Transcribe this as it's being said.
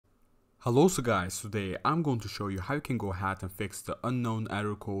Hello, so guys, today I'm going to show you how you can go ahead and fix the unknown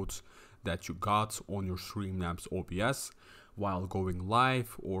error codes that you got on your Streamlabs OBS while going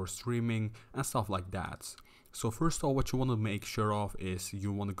live or streaming and stuff like that. So first of all, what you want to make sure of is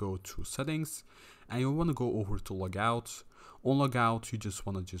you want to go to settings and you want to go over to logout. On logout, you just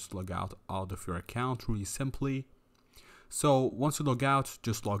want to log out of your account really simply. So once you log out,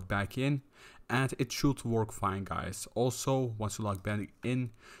 just log back in and it should work fine, guys. Also, once you log back in,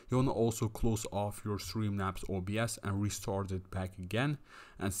 you want to also close off your Streamlabs OBS and restart it back again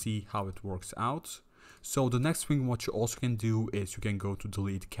and see how it works out. So the next thing what you also can do is you can go to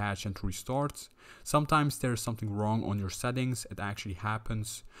delete cache and restart. Sometimes there's something wrong on your settings, it actually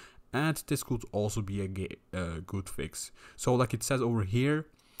happens, and this could also be a good fix. So like it says over here,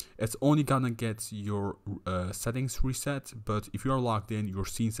 it's only gonna get your settings reset, but if you are logged in, your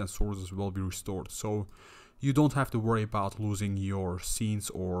scenes and sources will be restored. So you don't have to worry about losing your scenes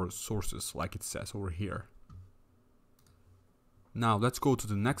or sources like it says over here. Now let's go to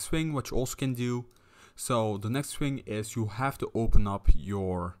the next thing what you also can do. So the next thing is you have to open up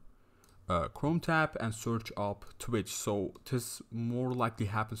your Chrome tab and search up Twitch. So this more likely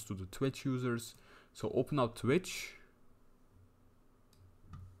happens to the Twitch users. So open up Twitch.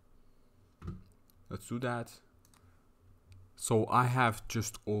 Let's do that. So I have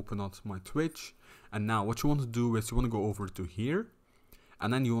just opened up my Twitch, and now what you want to do is you want to go over to here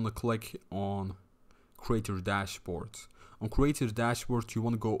and then you want to click on Creator Dashboard. On Creator Dashboard you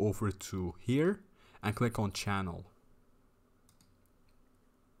want to go over to here and click on Channel.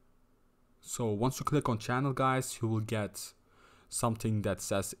 So once you click on Channel, guys, you will get something that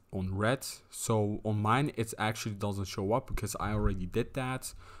says on red. So on mine it actually doesn't show up because I already did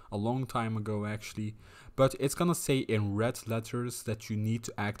that a long time ago actually, but it's gonna say in red letters that you need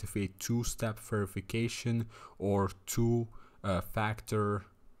to activate two-step verification or two-factor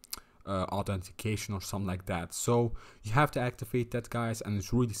authentication or something like that. So you have to activate that, guys, and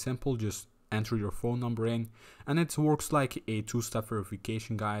it's really simple. Just enter your phone number in and it works like a two-step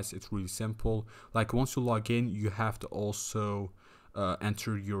verification, guys. It's really simple. Like once you log in, you have to also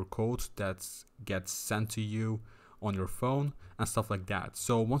enter your code that gets sent to you on your phone and stuff like that.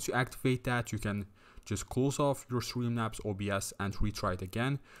 So once you activate that, you can just close off your Streamlabs OBS and retry it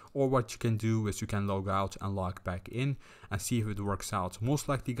again. Or what you can do is you can log out and log back in and see if it works out. Most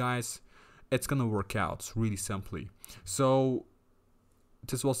likely, guys, it's gonna work out really simply. So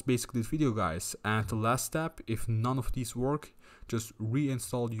this was basically the video, guys, and the last step, if none of these work, just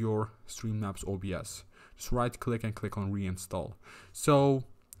reinstall your Streamlabs OBS. Just right click and click on reinstall. So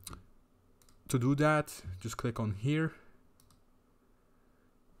to do that, just click on here,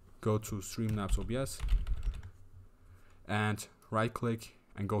 go to Streamlabs OBS and right click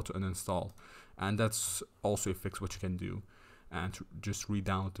and go to uninstall, and that's also a fix what you can do, and just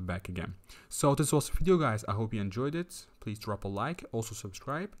re-download it back again. So this was the video, guys. I hope you enjoyed it. Please drop a like, also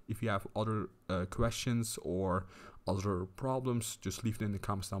subscribe. If you have other questions or other problems, just leave it in the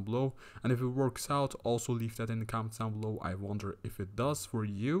comments down below, and if it works out, also leave that in the comments down below. I wonder if it does for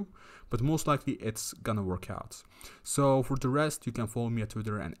you, but most likely it's gonna work out. So for the rest, you can follow me at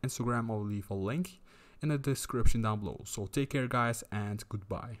Twitter and Instagram. I'll leave a link in the description down below. So take care, guys, and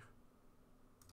goodbye.